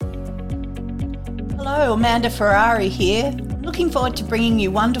Hello, Amanda Ferrari here. Looking forward to bringing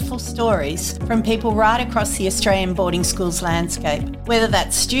you wonderful stories from people right across the Australian boarding schools landscape, whether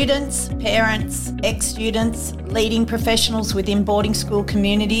that's students, parents, ex-students, leading professionals within boarding school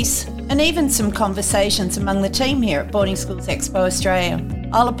communities, and even some conversations among the team here at Boarding Schools Expo Australia.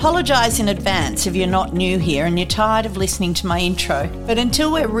 I'll apologise in advance if you're not new here and you're tired of listening to my intro, but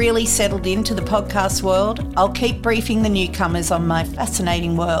until we're really settled into the podcast world, I'll keep briefing the newcomers on my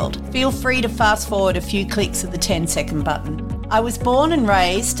fascinating world. Feel free to fast forward a few clicks of the 10-second button. I was born and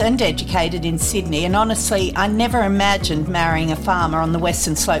raised and educated in Sydney, and honestly, I never imagined marrying a farmer on the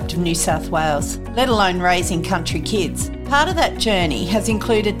western slope of New South Wales, let alone raising country kids. Part of that journey has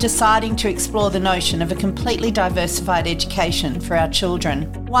included deciding to explore the notion of a completely diversified education for our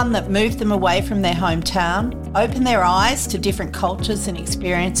children, one that moved them away from their hometown, opened their eyes to different cultures and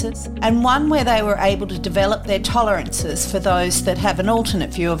experiences, and one where they were able to develop their tolerances for those that have an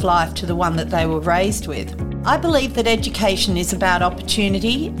alternate view of life to the one that they were raised with. I believe that education is about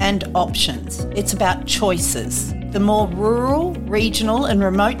opportunity and options. It's about choices. The more rural, regional and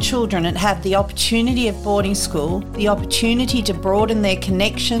remote children that have the opportunity of boarding school, the opportunity to broaden their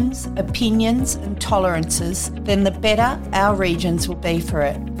connections, opinions and tolerances, then the better our regions will be for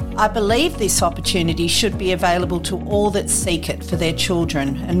it. I believe this opportunity should be available to all that seek it for their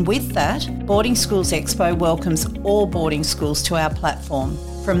children, and with that, Boarding Schools Expo welcomes all boarding schools to our platform.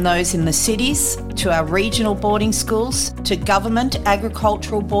 From those in the cities, to our regional boarding schools, to government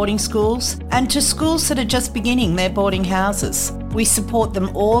agricultural boarding schools, and to schools that are just beginning their boarding houses. We support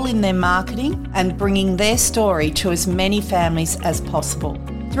them all in their marketing and bringing their story to as many families as possible.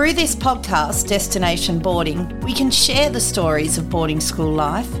 Through this podcast, Destination Boarding, we can share the stories of boarding school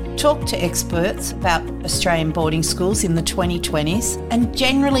life, talk to experts about Australian boarding schools in the 2020s, and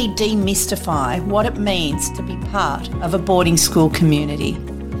generally demystify what it means to be part of a boarding school community.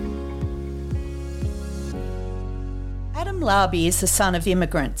 Larby is the son of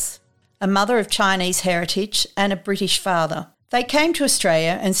immigrants, a mother of Chinese heritage and a British father. They came to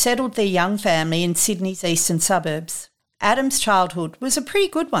Australia and settled their young family in Sydney's eastern suburbs. Adam's childhood was a pretty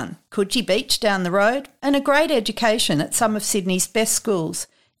good one. Coogee Beach down the road and a great education at some of Sydney's best schools,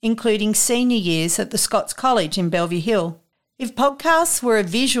 including senior years at the Scots College in Bellevue Hill. If podcasts were a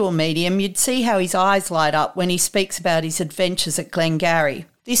visual medium, you'd see how his eyes light up when he speaks about his adventures at Glengarry.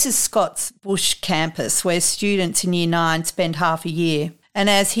 This is Scott's bush campus where students in Year 9 spend half a year. And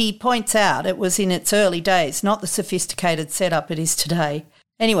as he points out, it was in its early days, not the sophisticated setup it is today.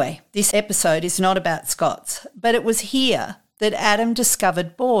 Anyway, this episode is not about Scott's, but it was here that Adam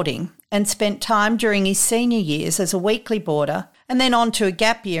discovered boarding and spent time during his senior years as a weekly boarder and then on to a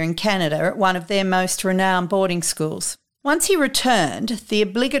gap year in Canada at one of their most renowned boarding schools. Once he returned, the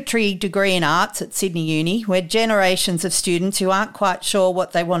obligatory degree in arts at Sydney Uni, where generations of students who aren't quite sure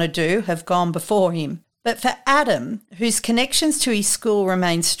what they want to do have gone before him. But for Adam, whose connections to his school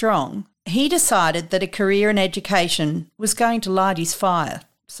remain strong, he decided that a career in education was going to light his fire,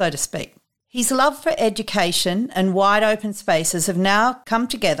 so to speak. His love for education and wide open spaces have now come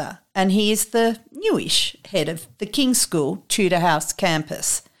together, and he is the newish head of the King's School Tudor House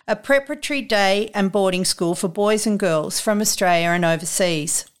campus, a preparatory day and boarding school for boys and girls from Australia and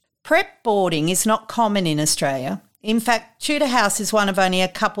overseas. Prep boarding is not common in Australia. In fact, Tudor House is one of only a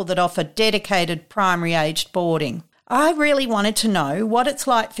couple that offer dedicated primary-aged boarding. I really wanted to know what it's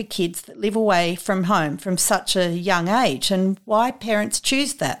like for kids that live away from home from such a young age and why parents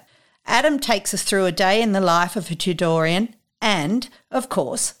choose that. Adam takes us through a day in the life of a Tudorian and, of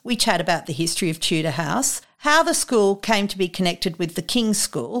course, we chat about the history of Tudor House, how the school came to be connected with the King's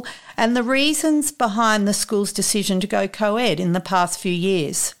School, and the reasons behind the school's decision to go co-ed in the past few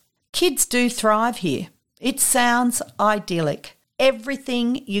years. Kids do thrive here. It sounds idyllic.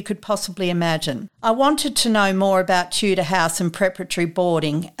 Everything you could possibly imagine. I wanted to know more about Tudor House and preparatory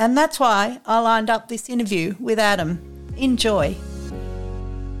boarding, and that's why I lined up this interview with Adam. Enjoy.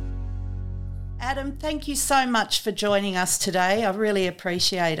 Adam, thank you so much for joining us today. I really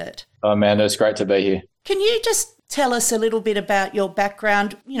appreciate it. Oh, Amanda, it's great to be here. Can you just tell us a little bit about your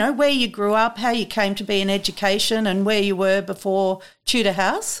background, where you grew up, how you came to be in education and where you were before Tudor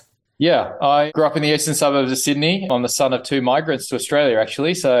House? Yeah, I grew up in the eastern suburbs of Sydney. I'm the son of two migrants to Australia,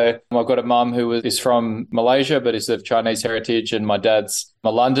 actually. So I've got a mum who is from Malaysia but is of Chinese heritage, and my dad's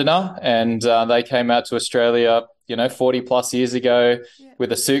a Londoner. And they came out to Australia 40 plus years ago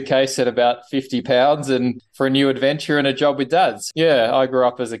with a suitcase at about 50 pounds and for a new adventure and a job with dads. Yeah, I grew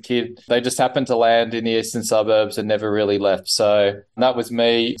up as a kid. They just happened to land in the eastern suburbs and never really left. So that was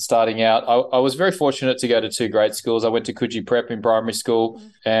me starting out. I was very fortunate to go to two great schools. I went to Coogee Prep in primary school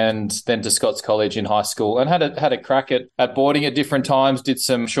and then to Scots College in high school, and had a crack at boarding at different times, did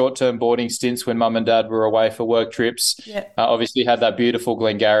some short-term boarding stints when mum and dad were away for work trips. Obviously had that beautiful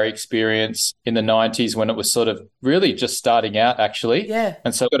Glengarry experience in the 90s when it was sort of really just starting out, actually.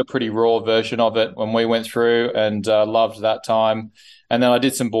 And so I got a pretty raw version of it when we went through, and loved that time. And then I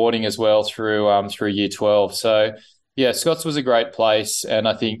did some boarding as well through year 12. So yeah, Scots was a great place. And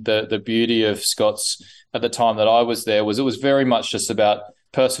I think the beauty of Scots at the time that I was there was it was very much just about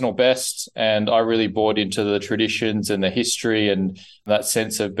personal best, and I really bought into the traditions and the history and that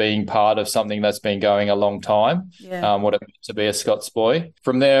sense of being part of something that's been going a long time, what it meant to be a Scots boy.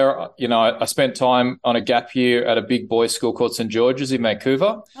 From there, I spent time on a gap year at a big boys' school called St. George's in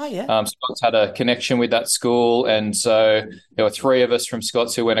Vancouver. Scots had a connection with that school, and so there were three of us from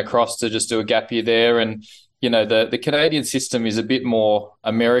Scots who went across to just do a gap year there. And the Canadian system is a bit more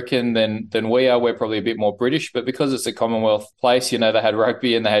American than we are. We're probably a bit more British, but because it's a Commonwealth place, they had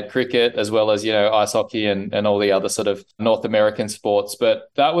rugby and they had cricket as well as, ice hockey and all the other sort of North American sports. But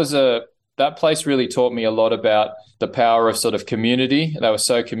that place really taught me a lot about the power of sort of community. They were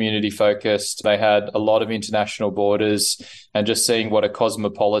so community focused. They had a lot of international borders, and just seeing what a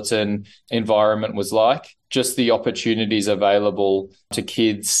cosmopolitan environment was like. Just the opportunities available to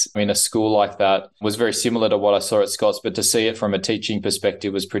kids in a school like that was very similar to what I saw at Scots, but to see it from a teaching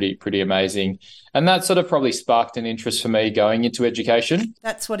perspective was pretty amazing. And that sort of probably sparked an interest for me going into education.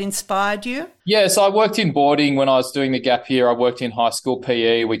 That's what inspired you? Yeah, so I worked in boarding when I was doing the gap year. I worked in high school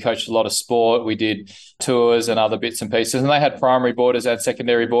PE. We coached a lot of sport. We did tours and other bits and pieces, and they had primary boarders and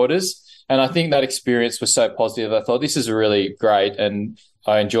secondary boarders. And I think that experience was so positive. I thought, this is really great. And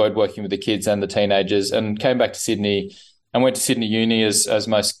I enjoyed working with the kids and the teenagers, and came back to Sydney and went to Sydney Uni as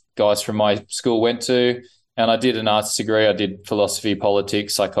most guys from my school went to. And I did an arts degree. I did philosophy,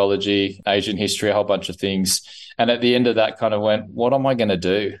 politics, psychology, Asian history, a whole bunch of things. And at the end of that kind of went, what am I going to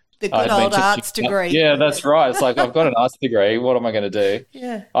do? The good old arts degree. Yeah, that's right. It's like, I've got an arts degree. What am I going to do?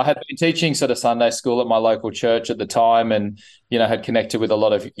 Yeah. I had been teaching sort of Sunday school at my local church at the time, and, had connected with a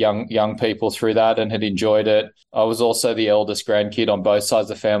lot of young people through that and had enjoyed it. I was also the eldest grandkid on both sides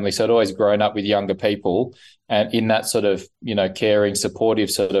of the family. So I'd always grown up with younger people and in that sort of, caring,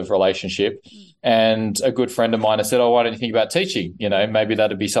 supportive sort of relationship. And a good friend of mine had said, why don't you think about teaching? Maybe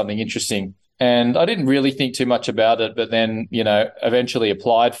that'd be something interesting. And I didn't really think too much about it, but then, eventually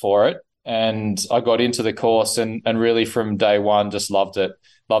applied for it. And I got into the course and really from day one just loved it.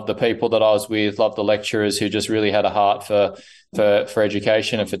 Loved the people that I was with, loved the lecturers who just really had a heart for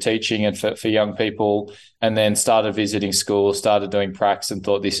education and for teaching and for young people. And then started visiting schools, started doing pracs, and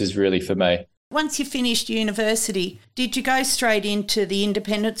thought, this is really for me. Once you finished university, did you go straight into the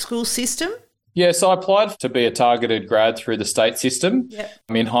independent school system? Yeah, so I applied to be a targeted grad through the state system.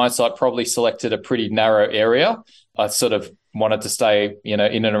 In hindsight, probably selected a pretty narrow area. I sort of wanted to stay, in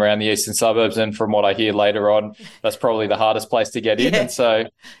and around the eastern suburbs. And from what I hear later on, that's probably the hardest place to get in. And so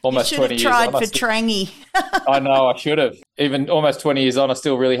almost 20 years on. You should have tried for Trangie. I know, I should have. Even almost 20 years on, I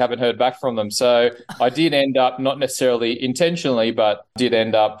still really haven't heard back from them. So I did end up, not necessarily intentionally, but did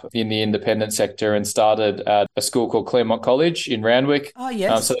end up in the independent sector and started at a school called Claremont College in Randwick. Oh,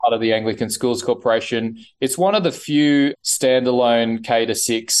 yes. So part of the Anglican Schools Corporation. It's one of the few standalone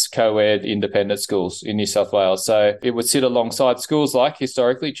K-6 co-ed independent schools in New South Wales. So it would sit alongside schools like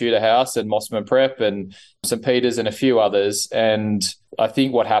historically Tudor House and Mossman Prep and St. Peter's and a few others. And I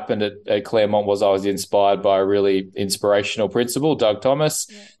think what happened at Claremont was I was inspired by a really inspirational principal, Doug Thomas,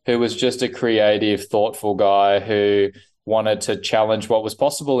 who was just a creative, thoughtful guy who wanted to challenge what was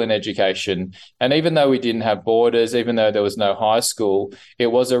possible in education. And even though we didn't have borders, even though there was no high school, it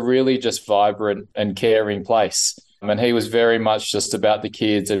was a really just vibrant and caring place. And he was very much just about the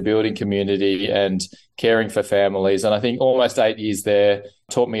kids and building community and caring for families. And I think almost 8 years there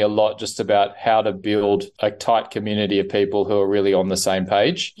taught me a lot just about how to build a tight community of people who are really on the same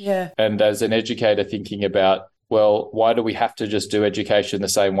page. Yeah. And as an educator, thinking about, well, why do we have to just do education the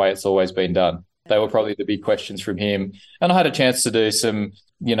same way it's always been done? They were probably the big questions from him. And I had a chance to do some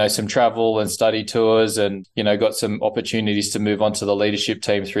travel and study tours and, got some opportunities to move on to the leadership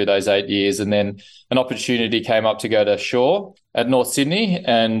team through those 8 years. And then an opportunity came up to go to Shaw at North Sydney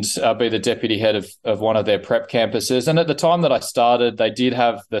and be the deputy head of one of their prep campuses. And at the time that I started, they did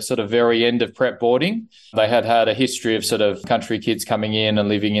have the sort of very end of prep boarding. They had a history of sort of country kids coming in and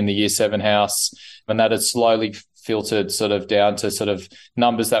living in the Year 7 house, and that had slowly filtered sort of down to sort of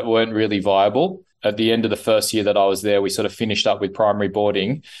numbers that weren't really viable. at the end of the first year that I was there, we sort of finished up with primary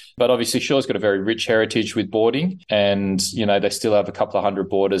boarding. But obviously Shore's got a very rich heritage with boarding, and, you know, they still have a couple of hundred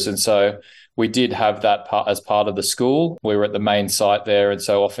boarders. And so we did have that part as part of the school. We were at the main site there, and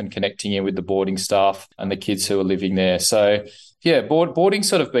so often connecting in with the boarding staff and the kids who are living there. So yeah, boarding's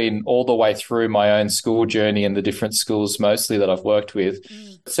sort of been all the way through my own school journey and the different schools mostly that I've worked with.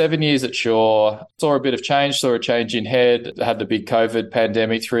 7 years at Shore, saw a bit of change, saw a change in head, had the big COVID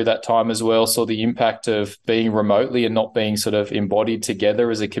pandemic through that time as well, saw the impact of being remotely and not being sort of embodied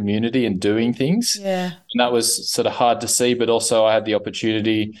together as a community and doing things. Yeah. And that was sort of hard to see, but also I had the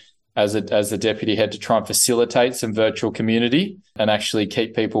opportunity as a deputy head to try and facilitate some virtual community and actually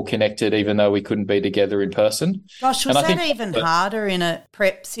keep people connected even though we couldn't be together in person. Gosh, was that even harder in a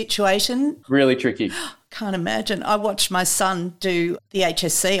prep situation? Really tricky. Can't imagine. I watched my son do the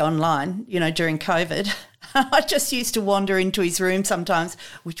HSC online, you know, during COVID. I just used to wander into his room sometimes,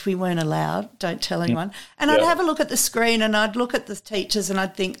 which we weren't allowed, don't tell anyone. And I'd have a look at the screen and I'd look at the teachers and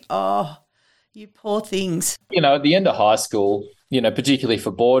I'd think, oh, you poor things. You know, at the end of high school, you know, particularly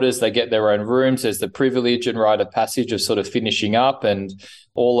for boarders, they get their own rooms. There's the privilege and rite of passage of sort of finishing up and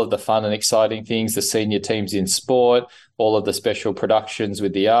all of the fun and exciting things, the senior teams in sport, all of the special productions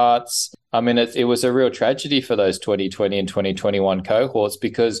with the arts. I mean, it was a real tragedy for those 2020 and 2021 cohorts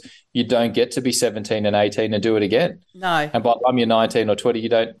because you don't get to be 17 and 18 and do it again. No. And by the time you're 19 or 20, you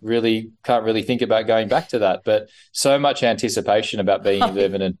can't really think about going back to that. But so much anticipation about being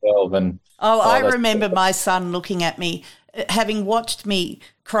 11 and 12. And I remember my son looking at me, having watched me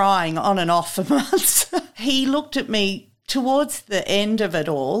crying on and off for months. He looked at me towards the end of it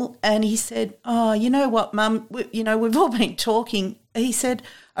all and he said, oh, you know what, Mum, we've all been talking. He said,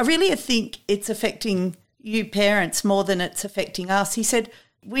 I really think it's affecting you parents more than it's affecting us. He said,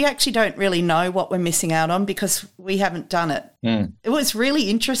 we actually don't really know what we're missing out on because we haven't done it. It was really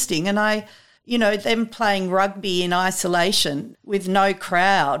interesting. And them playing rugby in isolation with no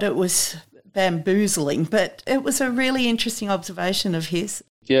crowd, it was bamboozling, but it was a really interesting observation of his.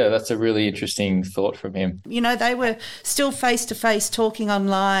 Yeah, that's a really interesting thought from him. You know, they were still face-to-face, talking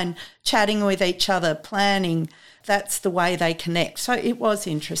online, chatting with each other, planning. That's the way they connect. So it was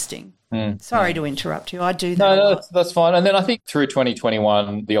interesting. Sorry to interrupt you. I do that. No, that's fine. And then I think through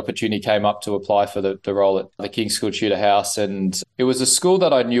 2021, the opportunity came up to apply for the role at the King's School Tutor House. And it was a school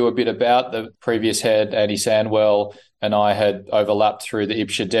that I knew a bit about. The previous head, Andy Sandwell, and I had overlapped through the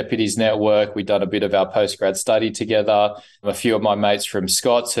IPSHA Deputies Network. We'd done a bit of our postgrad study together. A few of my mates from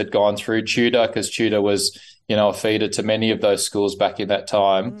Scots had gone through Tudor because Tudor was, you know, a feeder to many of those schools back in that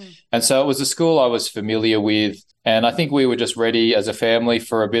time. And so it was a school I was familiar with. And I think we were just ready as a family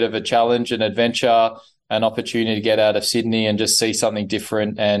for a bit of a challenge and adventure, an opportunity to get out of Sydney and just see something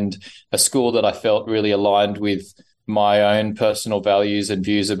different, and a school that I felt really aligned with my own personal values and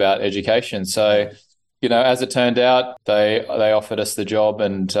views about education. So, you know, as it turned out, they offered us the job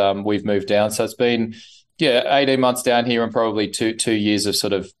and we've moved down. So it's been, 18 months down here and probably two years of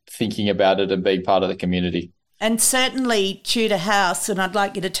sort of thinking about it and being part of the community. And certainly Tudor House, and I'd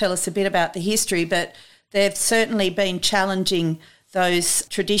like you to tell us a bit about the history, but they've certainly been challenging those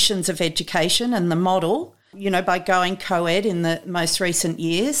traditions of education and the model, you know, by going co-ed in the most recent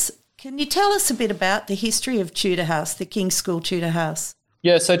years. Can you tell us a bit about the history of Tudor House, the King's School Tudor House?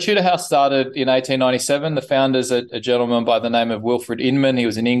 Yeah, so Tudor House started in 1897. The founders, a gentleman by the name of Wilfred Inman. He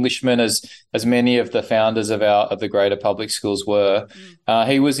was an Englishman, as many of the founders of the greater public schools were.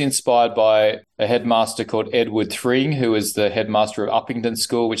 He was inspired by a headmaster called Edward Thring, who was the headmaster of Uppington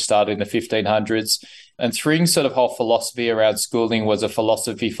School, which started in the 1500s. And Thring's sort of whole philosophy around schooling was a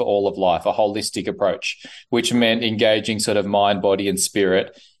philosophy for all of life, a holistic approach, which meant engaging sort of mind, body and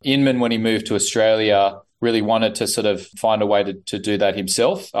spirit. Inman, when he moved to Australia, really wanted to sort of find a way to do that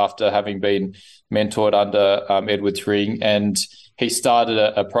himself after having been mentored under Edward Thring. And he started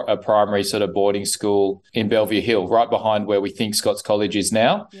a primary sort of boarding school in Bellevue Hill, right behind where we think Scots College is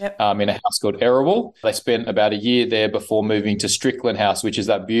now, in a house called Errowall. They spent about a year there before moving to Strickland House, which is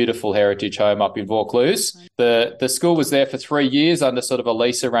that beautiful heritage home up in Vaucluse. The school was there for 3 years under sort of a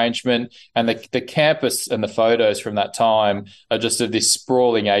lease arrangement, and the campus and the photos from that time are just of this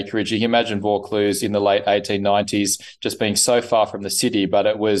sprawling acreage. You can imagine Vaucluse in the late 1890s just being so far from the city, but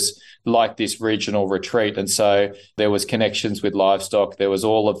it was like this regional retreat. And so there was connections with livestock. There was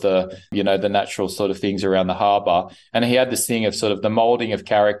all of the, the natural sort of things around the harbour. And he had this thing of sort of the moulding of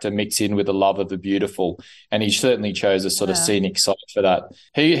character mix in with the love of the beautiful. And he certainly chose a sort of scenic site for that.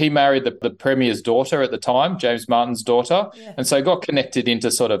 He married the Premier's daughter at the time, James Martin's daughter. And so got connected into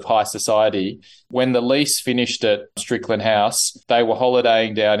sort of high society. When the lease finished at Strickland House, they were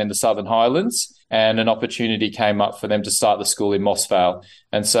holidaying down in the Southern Highlands. and an opportunity came up for them to start the school in Mossvale.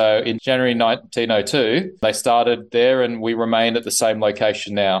 And so in January 1902, they started there, and we remain at the same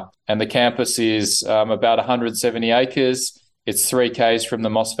location now. And the campus is about 170 acres. It's 3 k's from the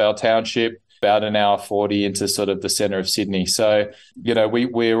Mossvale township, about an hour 40 into sort of the centre of Sydney. So,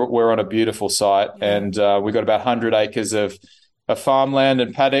 we're on a beautiful site, and we've got about 100 acres of farmland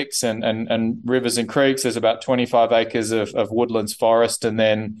and paddocks and rivers and creeks. There's about 25 acres of woodlands forest, and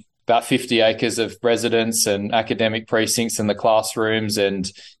then about 50 acres of residence and academic precincts and the classrooms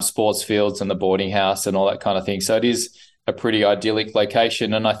and sports fields and the boarding house and all that kind of thing. So it is a pretty idyllic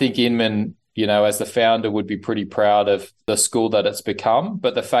location. And I think Inman, as the founder, would be pretty proud of the school that it's become,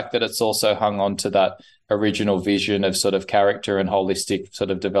 but the fact that it's also hung on to that original vision of sort of character and holistic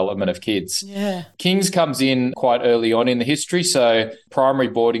sort of development of kids. Yeah. King's comes in quite early on in the history. So primary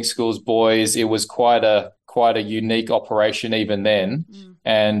boarding schools, boys, it was quite a unique operation even then.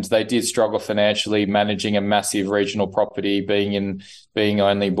 And they did struggle financially, managing a massive regional property, being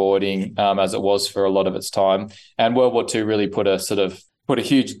only boarding, as it was for a lot of its time. And World War II really put a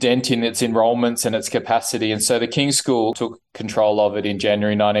huge dent in its enrolments and its capacity. And so the King's School took control of it in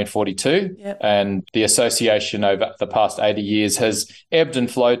January 1942. Yep. And the association over the past 80 years has ebbed and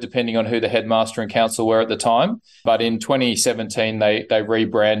flowed depending on who the headmaster and council were at the time. But in 2017, they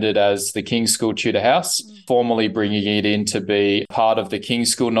rebranded as the King's School Tutor House, formally bringing it in to be part of the King's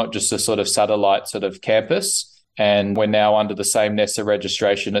School, not just a sort of satellite sort of campus. And we're now under the same NESA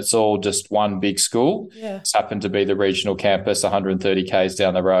registration. It's all just one big school. Yeah. It's happened to be the regional campus 130 k's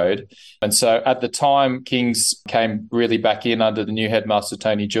down the road. And so at the time King's came really back in under the new headmaster,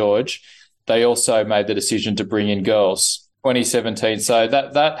 Tony George, they also made the decision to bring in girls. 2017. So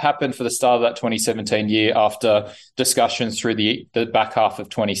that happened for the start of that 2017 year after discussions through the back half of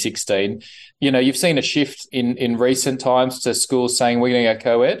 2016. You've seen a shift in recent times to schools saying we're going to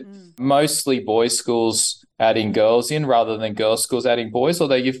go co-ed. Mostly boys' schools adding girls in rather than girls' schools adding boys,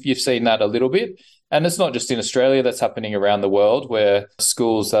 although you've seen that a little bit. And it's not just in Australia, that's happening around the world, where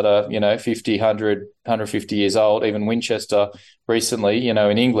schools that are, 50, 100, 150 years old, even Winchester recently, in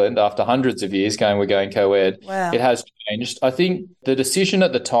England, after hundreds of years we're going co-ed. Wow. It has changed. I think the decision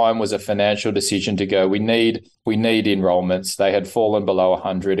at the time was a financial decision to go, we need enrolments. They had fallen below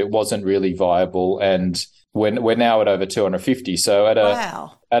 100. It wasn't really viable. And we're now at over 250. So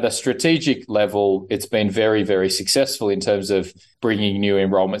at a strategic level, it's been very, very successful in terms of bringing new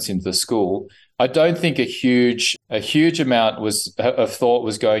enrolments into the school. I don't think a huge amount of thought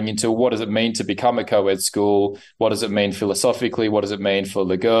was going into what does it mean to become a co-ed school? What does it mean philosophically? What does it mean for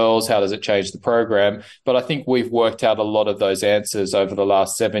the girls? How does it change the program? But I think we've worked out a lot of those answers over the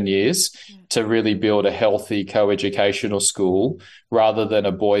last 7 years to really build a healthy co-educational school rather than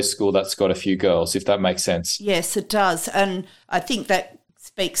a boys' school that's got a few girls, if that makes sense. Yes, it does. And I think that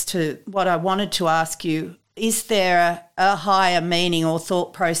speaks to what I wanted to ask you. Is there a higher meaning or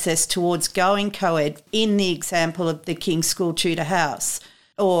thought process towards going co-ed in the example of the King's School Tutor House?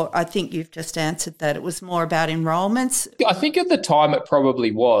 Or I think you've just answered that. It was more about enrolments. I think at the time it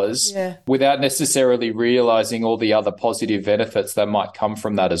probably was, without necessarily realising all the other positive benefits that might come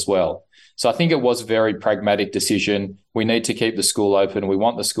from that as well. So I think it was a very pragmatic decision. We need to keep the school open. We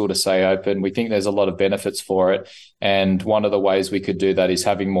want the school to stay open. We think there's a lot of benefits for it. And one of the ways we could do that is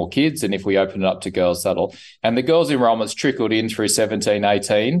having more kids. And if we open it up to girls, and the girls' enrolments trickled in through 17,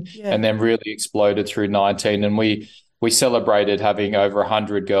 18, and then really exploded through 19. And we celebrated having over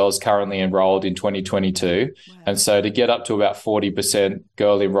 100 girls currently enrolled in 2022. Wow. And so to get up to about 40%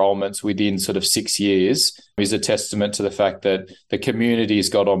 girl enrollments within sort of 6 years is a testament to the fact that the community has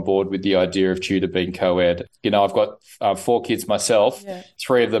got on board with the idea of tutor being co-ed. I've got 4 kids myself.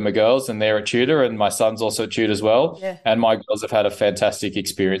 3 of them are girls and they're at tutor, and my son's also at tutor as well. And my girls have had a fantastic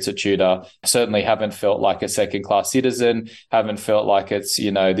experience at tutor. Certainly haven't felt like a second-class citizen, haven't felt like it's,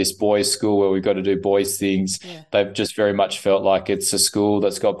 this boys' school where we've got to do boys' things. They've just very much felt like it's a school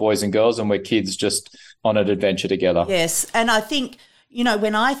that's got boys and girls and we're kids just on an adventure together. Yes, and I think,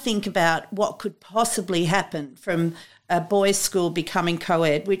 when I think about what could possibly happen from a boys' school becoming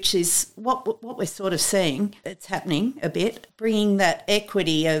co-ed, which is what we're sort of seeing, it's happening a bit, bringing that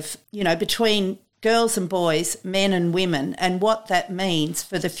equity of, between girls and boys, men and women, and what that means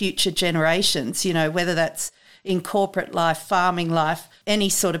for the future generations, whether that's in corporate life, farming life, any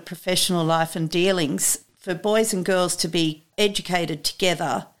sort of professional life and dealings, for boys and girls to be educated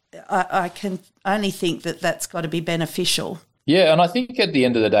together, I can only think that that's got to be beneficial. Yeah, and I think at the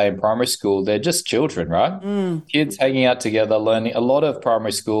end of the day in primary school, they're just children, right? Kids hanging out together, learning. A lot of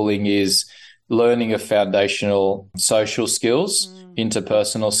primary schooling is learning of foundational social skills,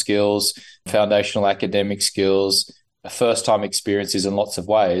 interpersonal skills, foundational academic skills, first-time experiences in lots of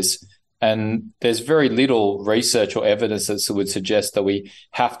ways. And there's very little research or evidence that would suggest that we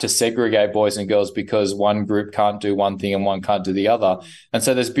have to segregate boys and girls because one group can't do one thing and one can't do the other. And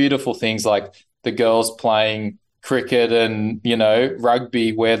so there's beautiful things like the girls playing cricket and,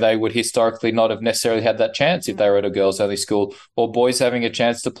 rugby where they would historically not have necessarily had that chance if they were at a girls-only school, or boys having a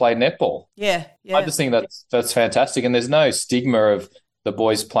chance to play netball. Yeah. I just think that's fantastic. And there's no stigma of the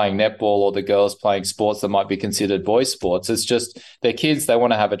boys playing netball or the girls playing sports that might be considered boys' sports. It's just they're kids. They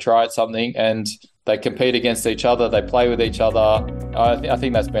want to have a try at something and they compete against each other. They play with each other. I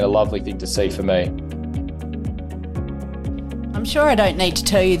think that's been a lovely thing to see for me. I'm sure I don't need to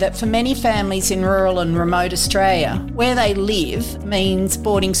tell you that for many families in rural and remote Australia, where they live means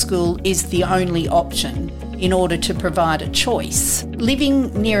boarding school is the only option in order to provide a choice.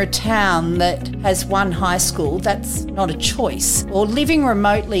 Living near a town that has one high school, that's not a choice. Or living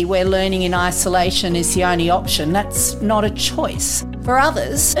remotely where learning in isolation is the only option, that's not a choice. For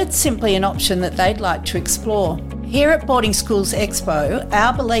others, it's simply an option that they'd like to explore. Here at Boarding Schools Expo,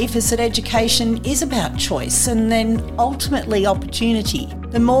 our belief is that education is about choice and then ultimately opportunity.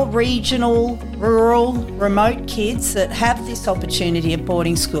 The more regional, rural, remote kids that have this opportunity at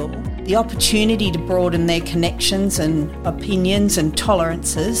boarding school, the opportunity to broaden their connections and opinions and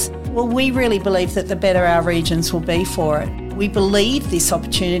tolerances, well, we really believe that the better our regions will be for it. We believe this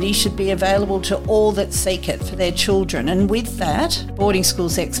opportunity should be available to all that seek it for their children. And with that, Boarding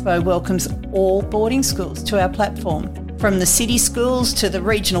Schools Expo welcomes all boarding schools to our platform. From the city schools to the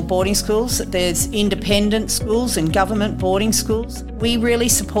regional boarding schools, there's independent schools and government boarding schools. We really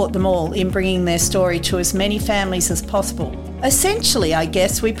support them all in bringing their story to as many families as possible. Essentially, I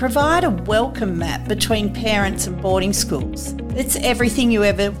guess, we provide a welcome mat between parents and boarding schools. It's everything you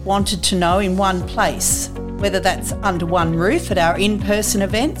ever wanted to know in one place, whether that's under one roof at our in-person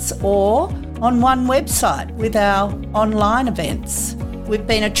events or on one website with our online events. We've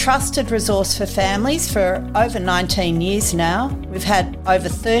been a trusted resource for families for over 19 years now. We've had over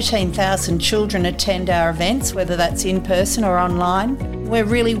 13,000 children attend our events, whether that's in person or online. We're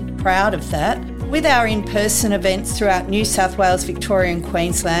really proud of that. With our in-person events throughout New South Wales, Victoria and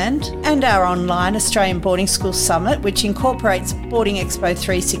Queensland, and our online Australian Boarding School Summit, which incorporates Boarding Expo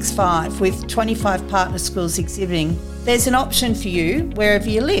 365 with 25 partner schools exhibiting, there's an option for you wherever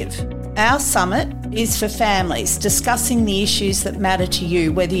you live. Our summit is for families discussing the issues that matter to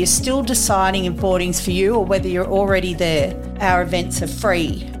you, whether you're still deciding if boarding's for you or whether you're already there. Our events are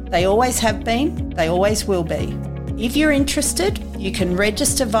free. They always have been, they always will be. If you're interested, you can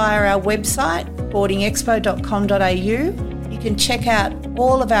register via our website, boardingexpo.com.au. You can check out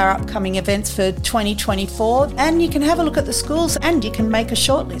all of our upcoming events for 2024 and you can have a look at the schools and you can make a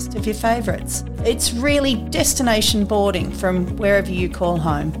shortlist of your favourites. It's really destination boarding from wherever you call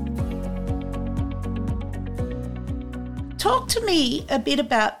home. Talk to me a bit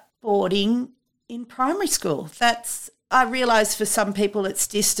about boarding in primary school. I realise for some people it's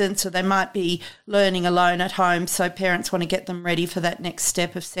distance or they might be learning alone at home, so parents want to get them ready for that next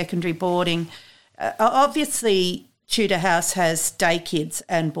step of secondary boarding. Obviously, Tudor House has day kids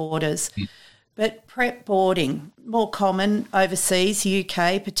and boarders, but prep boarding, more common overseas,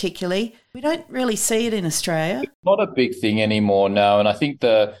 UK particularly. We don't really see it in Australia. Not a big thing anymore, no, and I think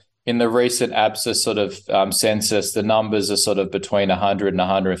in the recent ABSA sort of census, the numbers are sort of between 100 and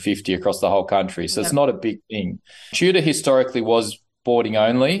 150 across the whole country. So It's not a big thing. Tudor historically was boarding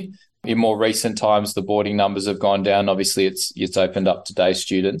only. In more recent times, the boarding numbers have gone down. Obviously, it's opened up to day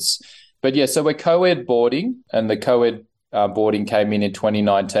students. But yeah, so we're co-ed boarding, and the co-ed boarding came in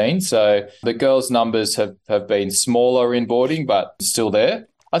 2019. So the girls' numbers have been smaller in boarding, but still there.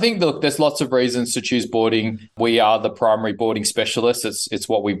 I think, look, there's lots of reasons to choose boarding. We are the primary boarding specialists. It's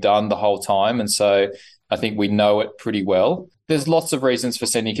what we've done the whole time. And so I think we know it pretty well. There's lots of reasons for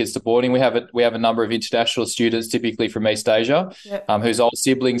sending kids to boarding. We have a number of international students, typically from East Asia, whose old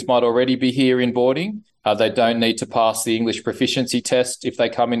siblings might already be here in boarding. They don't need to pass the English proficiency test if they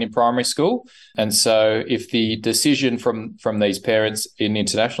come in primary school. And so if the decision from these parents in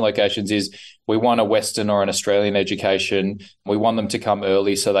international locations is we want a Western or an Australian education, we want them to come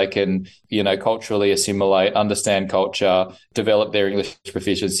early so they can, culturally assimilate, understand culture, develop their English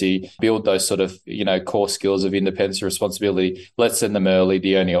proficiency, build those sort of, core skills of independence and responsibility, let's send them early.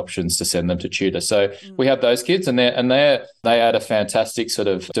 The only options to send them to Tudor. So we have those kids and they add a fantastic sort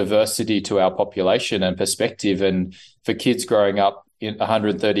of diversity to our population and perspective. And for kids growing up in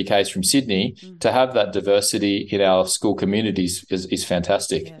 130 k's from Sydney, to have that diversity in our school communities is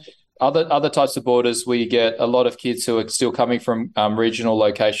fantastic. Yeah. Other types of boarders, we get a lot of kids who are still coming from regional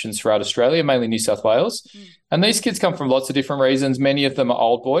locations throughout Australia, mainly New South Wales. And these kids come from lots of different reasons. Many of them are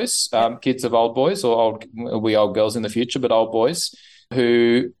old boys, kids of old boys, or old girls in the future, but old boys.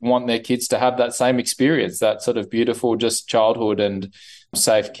 who want their kids to have that same experience, that sort of beautiful just childhood and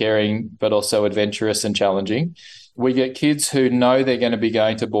safe, caring, but also adventurous and challenging. We get kids who know they're going to be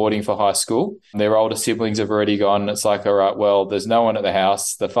going to boarding for high school. Their older siblings have already gone. It's like, all right, well, there's no one at the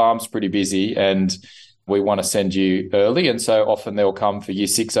house. The farm's pretty busy and we want to send you early. And so often they'll come for year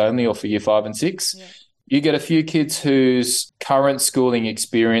 6 only or for year 5 and 6. Yeah. You get a few kids whose current schooling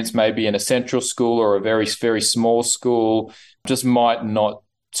experience may be in a central school or a very, very small school, just might not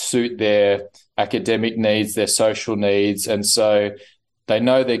suit their academic needs, their social needs. And so they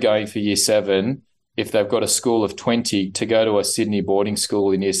know they're going for year 7. If they've got a school of 20 to go to a Sydney boarding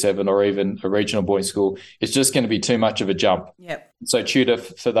school in year 7 or even a regional boarding school, it's just going to be too much of a jump. Yep. So tutor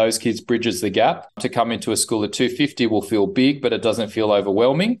for those kids bridges the gap. To come into a school at 250 will feel big, but it doesn't feel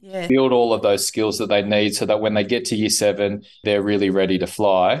overwhelming. Yeah. Build all of those skills that they need so that when they get to year 7, they're really ready to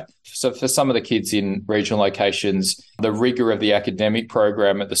fly. So for some of the kids in regional locations, the rigor of the academic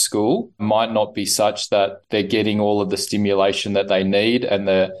program at the school might not be such that they're getting all of the stimulation that they need and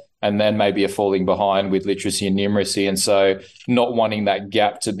then maybe are falling behind with literacy and numeracy. And so not wanting that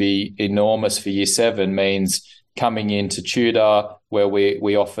gap to be enormous for year 7 means coming into tutor where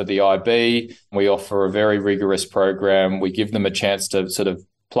we offer the IB, we offer a very rigorous program. We give them a chance to sort of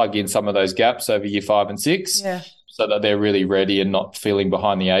plug in some of those gaps over year 5 and 6 so that they're really ready and not feeling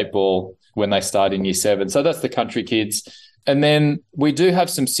behind the 8 ball when they start in year 7. So that's the country kids. And then we do have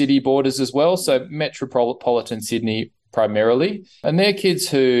some city boarders as well. So metropolitan Sydney primarily. And they're kids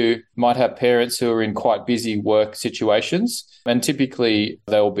who might have parents who are in quite busy work situations. And typically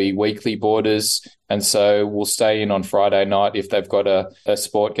they'll be weekly boarders. And so we'll stay in on Friday night if they've got a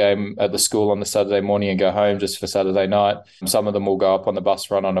sport game at the school on the Saturday morning and go home just for Saturday night. Some of them will go up on the bus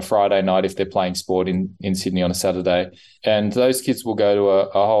run on a Friday night if they're playing sport in Sydney on a Saturday. And those kids will go to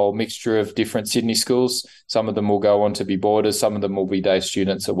a whole mixture of different Sydney schools. Some of them will go on to be boarders. Some of them will be day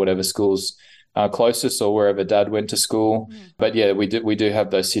students at whatever schools closest or wherever dad went to school. But yeah, we do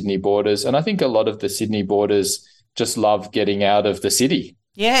have those Sydney boarders. And I think a lot of the Sydney boarders just love getting out of the city.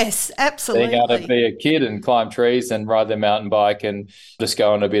 Yes, absolutely. Being able to be a kid and climb trees and ride their mountain bike and just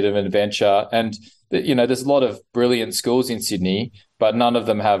go on a bit of an adventure. And, you know, there's a lot of brilliant schools in Sydney, but none of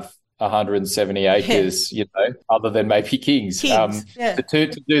them have 170 acres, you know, other than maybe Kings.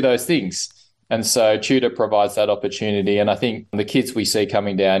 To do those things. And so tutor provides that opportunity. And I think the kids we see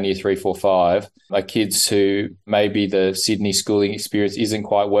coming down year 3, 4, 5 are kids who maybe the Sydney schooling experience isn't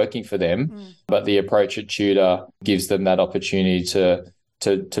quite working for them, but the approach at tutor gives them that opportunity to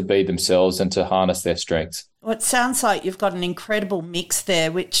be themselves and to harness their strengths. Well, it sounds like you've got an incredible mix there,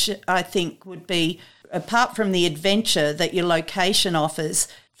 which I think would be, apart from the adventure that your location offers,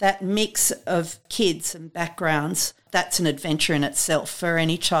 that mix of kids and backgrounds, that's an adventure in itself for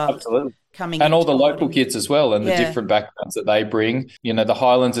any child. Absolutely. And all the local kids as well and the different backgrounds that they bring. You know, the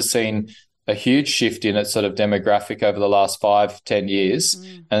Highlands has seen a huge shift in its sort of demographic over the last 5-10 years.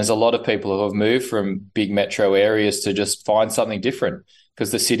 And there's a lot of people who have moved from big metro areas to just find something different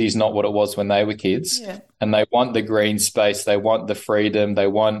because the city's not what it was when they were kids. Yeah. And they want the green space, they want the freedom, they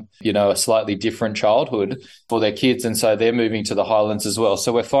want, you know, a slightly different childhood for their kids. And so they're moving to the Highlands as well.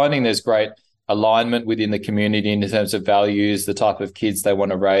 So we're finding there's great alignment within the community in terms of values, the type of kids they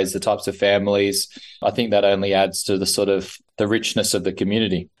want to raise, the types of families. I think that only adds to the sort of the richness of the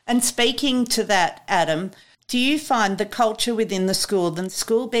community. And speaking to that, Adam, do you find the culture within the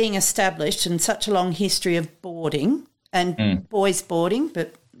school being established and such a long history of boarding and boys boarding,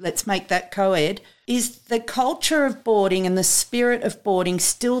 but let's make that co-ed, is the culture of boarding and the spirit of boarding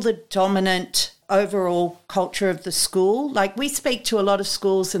still the dominant overall culture of the school? Like, we speak to a lot of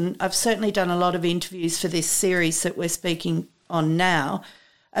schools, and I've certainly done a lot of interviews for this series that we're speaking on now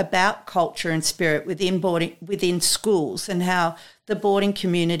about culture and spirit within schools and how the boarding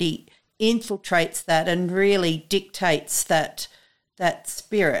community infiltrates that and really dictates that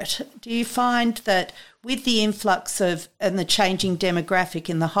spirit. Do you find that with the influx of and the changing demographic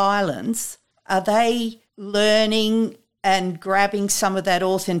in the Highlands, are they learning and grabbing some of that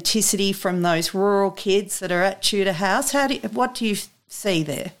authenticity from those rural kids that are at Tudor House? What do you see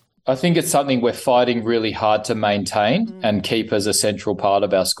there? I think it's something we're fighting really hard to maintain and keep as a central part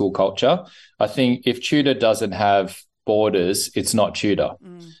of our school culture. I think if Tudor doesn't have borders, it's not Tudor.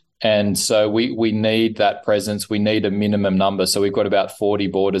 And so we need that presence. We need a minimum number. So we've got about 40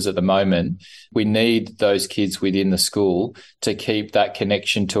 boarders at the moment. We need those kids within the school to keep that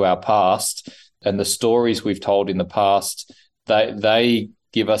connection to our past. And the stories we've told in the past, they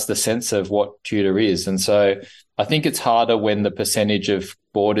give us the sense of what Tudor is. And so I think it's harder when the percentage of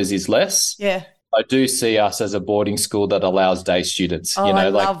boarders is less. Yeah. I do see us as a boarding school that allows day students. Oh, I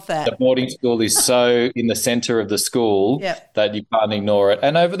love that. The boarding school is so in the center of the school that you can't ignore it.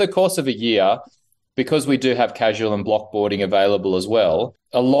 And over the course of a year, because we do have casual and block boarding available as well,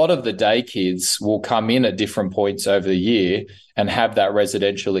 a lot of the day kids will come in at different points over the year and have that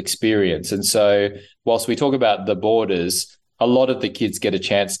residential experience. And so whilst we talk about the boarders, a lot of the kids get a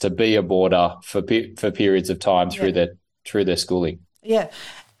chance to be a boarder for periods of time through their schooling. Yeah.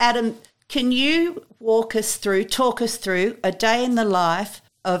 Adam, can you talk us through a day in the life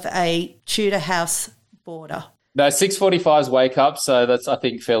of a Tudor house boarder? No, 6:45's wake up, so that's, I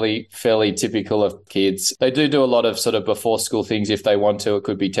think, fairly typical of kids. They do a lot of sort of before school things if they want to. It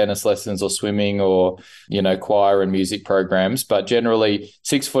could be tennis lessons or swimming or, choir and music programs. But generally,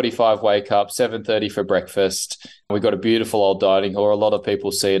 6:45 wake up, 7:30 for breakfast. We've got a beautiful old dining hall. A lot of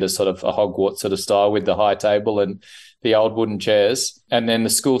people see it as sort of a Hogwarts sort of style with the high table and the old wooden chairs. And then the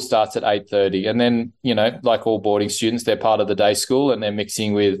school starts at 8:30. And then, like all boarding students, they're part of the day school and they're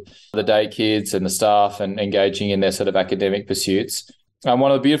mixing with the day kids and the staff and engaging in their sort of academic pursuits.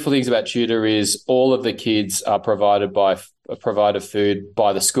 One of the beautiful things about Tudor is all of the kids are provided food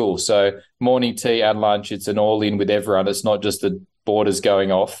by the school. So morning tea and lunch, it's an all in with everyone. It's not just the boarders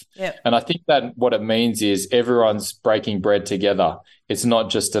going off. Yep. And I think that what it means is everyone's breaking bread together. It's not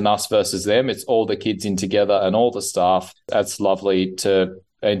just an us versus them. It's all the kids in together and all the staff. That's lovely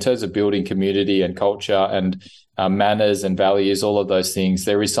in terms of building community and culture and manners and values, all of those things.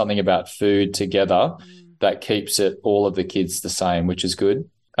 There is something about food together that keeps all of the kids the same, which is good.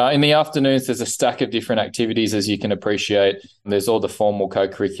 In the afternoons, there's a stack of different activities, as you can appreciate. There's all the formal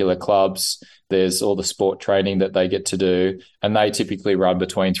co-curricular clubs. There's all the sport training that they get to do, and they typically run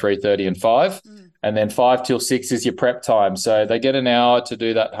between 3:30 and 5. And then 5 till 6 is your prep time. So they get an hour to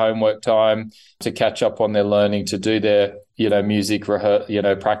do that homework time, to catch up on their learning, to do their, music,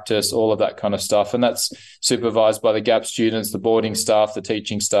 practice, all of that kind of stuff. And that's supervised by the GAP students, the boarding staff, the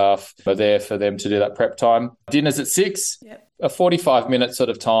teaching staff are there for them to do that prep time. Dinner's at 6. Yep. A 45-minute sort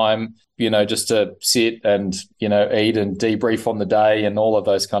of time, just to sit and, eat and debrief on the day and all of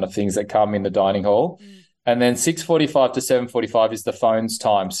those kind of things that come in the dining hall. And then 6:45 to 7:45 is the phones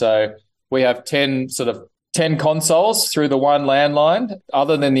time. So we have 10 consoles through the one landline.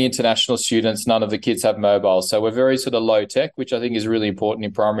 Other than the international students, none of the kids have mobiles. So we're very sort of low tech, which I think is really important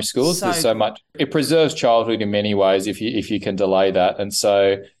in primary schools. There's so much. It preserves childhood in many ways if you can delay that. And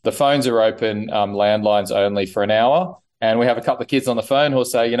so the phones are open, landlines only for an hour. And we have a couple of kids on the phone who'll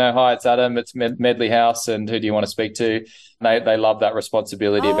say, hi, it's Adam, it's Medley House, and who do you want to speak to? And they love that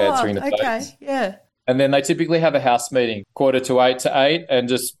responsibility of answering the phones. Yeah. And then they typically have a house meeting, 7:45 to 8, and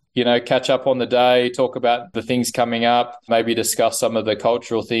just catch up on the day, talk about the things coming up, maybe discuss some of the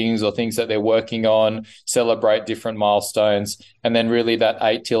cultural things or things that they're working on, celebrate different milestones. And then really that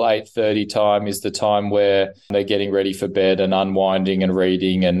 8 till 8:30 time is the time where they're getting ready for bed and unwinding and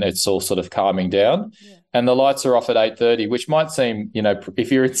reading, and it's all sort of calming down. Yeah. And the lights are off at 8:30, which might seem,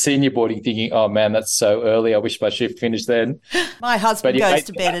 if you're in senior boarding thinking, oh man, that's so early, I wish my shift finished then. My husband goes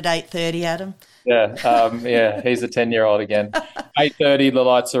to bed at 8:30, Adam. Yeah, he's a 10-year-old again. 8:30, the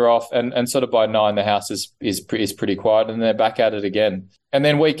lights are off, and sort of by 9, the house is pretty quiet, and they're back at it again. And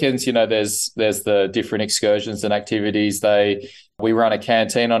then weekends, there's the different excursions and activities. We run a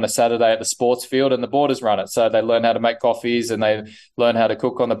canteen on a Saturday at the sports field, and the boarders run it. So they learn how to make coffees, and they learn how to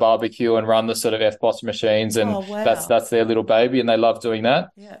cook on the barbecue and run the sort of FPOS machines, and that's their little baby, and they love doing that.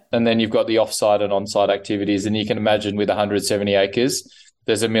 Yeah. And then you've got the off-site and on-site activities, and you can imagine with 170 acres,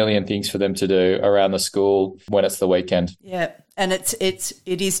 there's a million things for them to do around the school when it's the weekend. Yeah, and it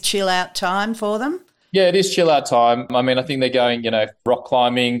is chill out time for them. Yeah, it is chill out time. I mean, I think they're going, rock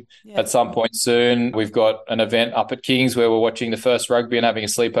climbing at some point soon. We've got an event up at King's where we're watching the first rugby and having a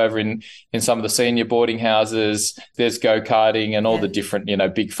sleepover in some of the senior boarding houses. There's go-karting and all the different,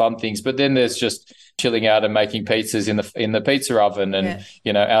 big fun things. But then there's just chilling out and making pizzas in the pizza oven and,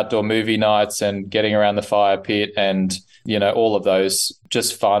 outdoor movie nights and getting around the fire pit and, all of those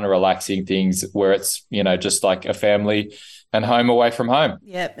just fun, relaxing things where it's, just like a family and home away from home.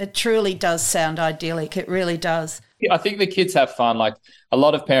 Yeah, it truly does sound idyllic. It really does. I think the kids have fun. Like a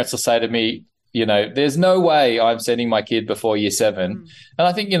lot of parents will say to me, there's no way I'm sending my kid before year 7. And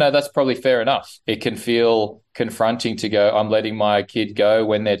I think, that's probably fair enough. It can feel confronting to go, I'm letting my kid go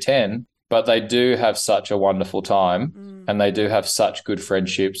when they're 10, but they do have such a wonderful time and they do have such good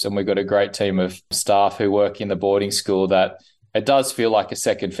friendships. And we've got a great team of staff who work in the boarding school that it does feel like a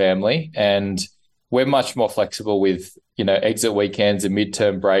second family. And we're much more flexible with, exit weekends and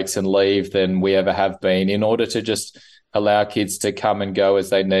midterm breaks and leave than we ever have been in order to just allow kids to come and go as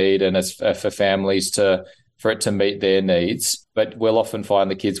they need and as for families to for it to meet their needs. But we'll often find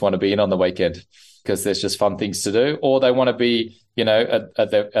the kids want to be in on the weekend because there's just fun things to do, or they want to be, at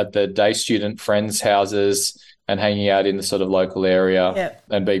the day student friends' houses and hanging out in the sort of local area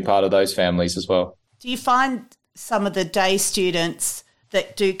and being part of those families as well. Do you find some of the day students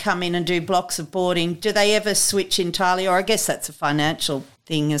that do come in and do blocks of boarding, do they ever switch entirely? Or I guess that's a financial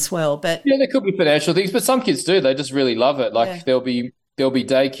thing as well. But yeah, there could be financial things, but some kids do. They just really love it. Like there'll be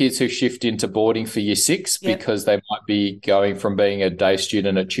day kids who shift into boarding for year 6 because they might be going from being a day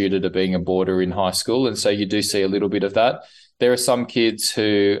student at tutor to being a boarder in high school. And so you do see a little bit of that. There are some kids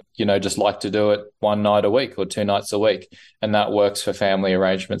who, just like to do it one night a week or 2 nights a week, and that works for family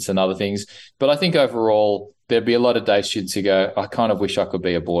arrangements and other things. But I think overall there'd be a lot of day students who go, I kind of wish I could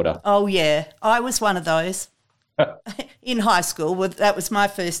be a boarder. Oh, yeah. I was one of those. In high school, that was my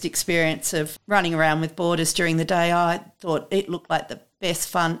first experience of running around with boarders during the day. I thought it looked like the best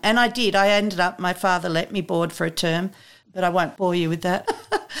fun. And I did. I ended up, my father let me board for a term, but I won't bore you with that.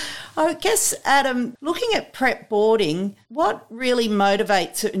 I guess, Adam, looking at prep boarding, what really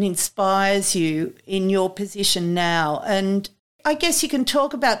motivates and inspires you in your position now? And I guess you can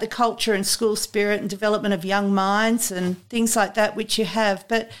talk about the culture and school spirit and development of young minds and things like that, which you have.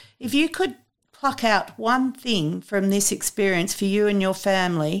 But if you could pluck out one thing from this experience for you and your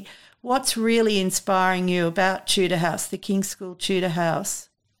family, what's really inspiring you about Tudor House, the King's School Tudor House?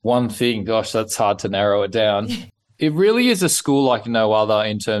 One thing, gosh, that's hard to narrow it down. It really is a school like no other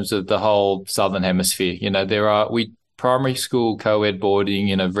in terms of the whole Southern Hemisphere. Primary school co-ed boarding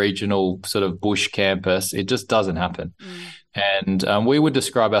in a regional sort of bush campus, it just doesn't happen. And we would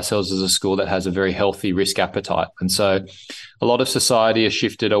describe ourselves as a school that has a very healthy risk appetite. And so a lot of society has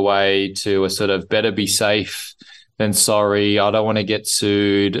shifted away to a sort of better be safe than sorry. I don't want to get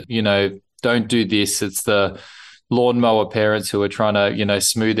sued. Don't do this. It's the lawnmower parents who are trying to,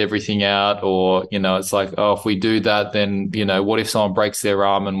 smooth everything out, or, it's like, oh, if we do that, then, what if someone breaks their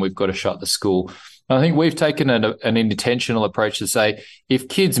arm and we've got to shut the school? I think we've taken an intentional approach to say, if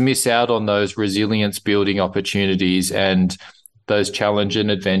kids miss out on those resilience building opportunities and those challenge and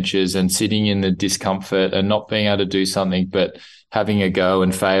adventures and sitting in the discomfort and not being able to do something, but having a go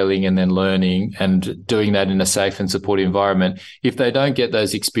and failing and then learning and doing that in a safe and supportive environment, if they don't get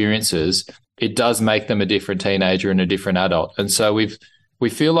those experiences, it does make them a different teenager and a different adult. And so we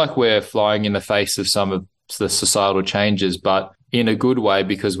feel like we're flying in the face of some of the societal changes, but in a good way,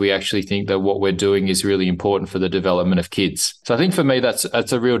 because we actually think that what we're doing is really important for the development of kids. So I think for me, that's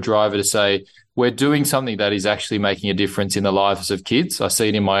a real driver to say we're doing something that is actually making a difference in the lives of kids. I see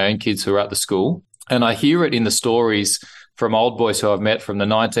it in my own kids who are at the school, and I hear it in the stories from old boys who I've met from the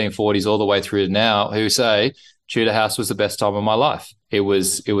 1940s all the way through to now, who say Tudor House was the best time of my life. It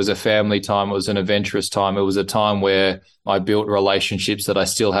was a family time. It was an adventurous time. It was a time where I built relationships that I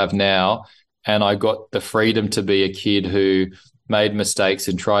still have now. And I got the freedom to be a kid who made mistakes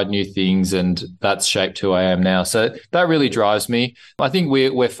and tried new things, and that's shaped who I am now. So that really drives me. I think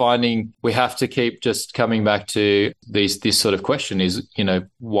we're finding we have to keep just coming back to this sort of question is,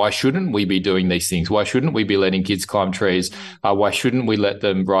 why shouldn't we be doing these things? Why shouldn't we be letting kids climb trees? Why shouldn't we let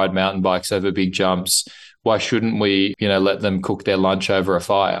them ride mountain bikes over big jumps? Why shouldn't we, let them cook their lunch over a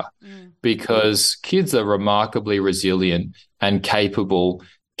fire? Because kids are remarkably resilient and capable,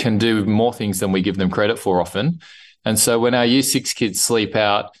 can do more things than we give them credit for often. And so when our year 6 kids sleep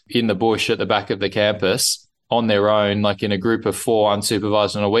out in the bush at the back of the campus on their own, like in a group of 4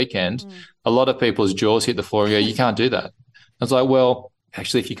 unsupervised on a weekend, a lot of people's jaws hit the floor and go, you can't do that. I was like, well,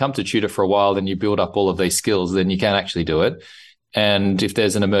 actually, if you come to tutor for a while, then you build up all of these skills, then you can actually do it. And if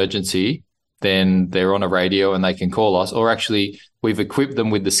there's an emergency, then they're on a radio and they can call us, or actually we've equipped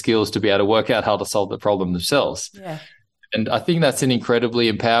them with the skills to be able to work out how to solve the problem themselves. Yeah. And I think that's an incredibly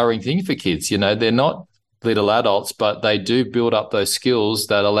empowering thing for kids. They're not little adults, but they do build up those skills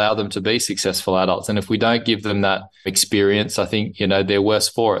that allow them to be successful adults. And if we don't give them that experience, I think, they're worse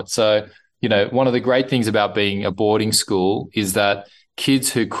for it. So, one of the great things about being a boarding school is that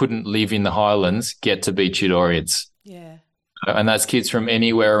kids who couldn't live in the Highlands get to be tutorians. Yeah. And that's kids from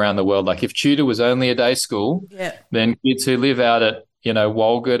anywhere around the world. Like if Tudor was only a day school, then kids who live out at,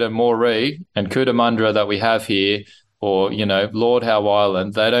 Walgett and Moree and Cootamundra that we have here, or, Lord Howe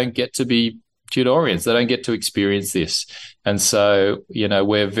Island, they don't get to be tutorians. They don't get to experience this. And so,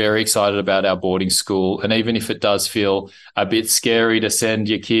 we're very excited about our boarding school. And even if it does feel a bit scary to send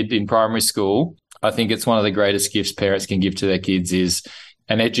your kid in primary school, I think it's one of the greatest gifts parents can give to their kids is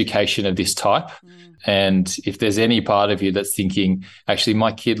an education of this type. And if there's any part of you that's thinking, actually,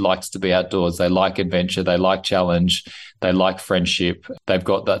 my kid likes to be outdoors, they like adventure, they like challenge, they like friendship, they've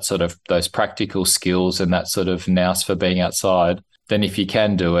got that sort of those practical skills and that sort of nous for being outside, then if you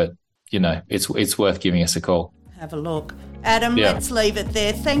can do it, it's worth giving us a call. Have a look. Adam, let's leave it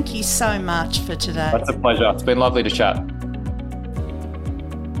there. Thank you so much for today. That's a pleasure. It's been lovely to chat.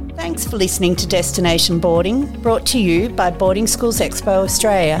 Thanks for listening to Destination Boarding, brought to you by Boarding Schools Expo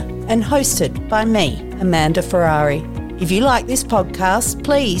Australia and hosted by me, Amanda Ferrari. If you like this podcast,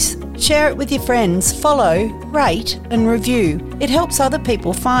 please share it with your friends, follow, rate and review. It helps other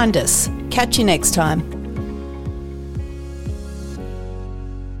people find us. Catch you next time.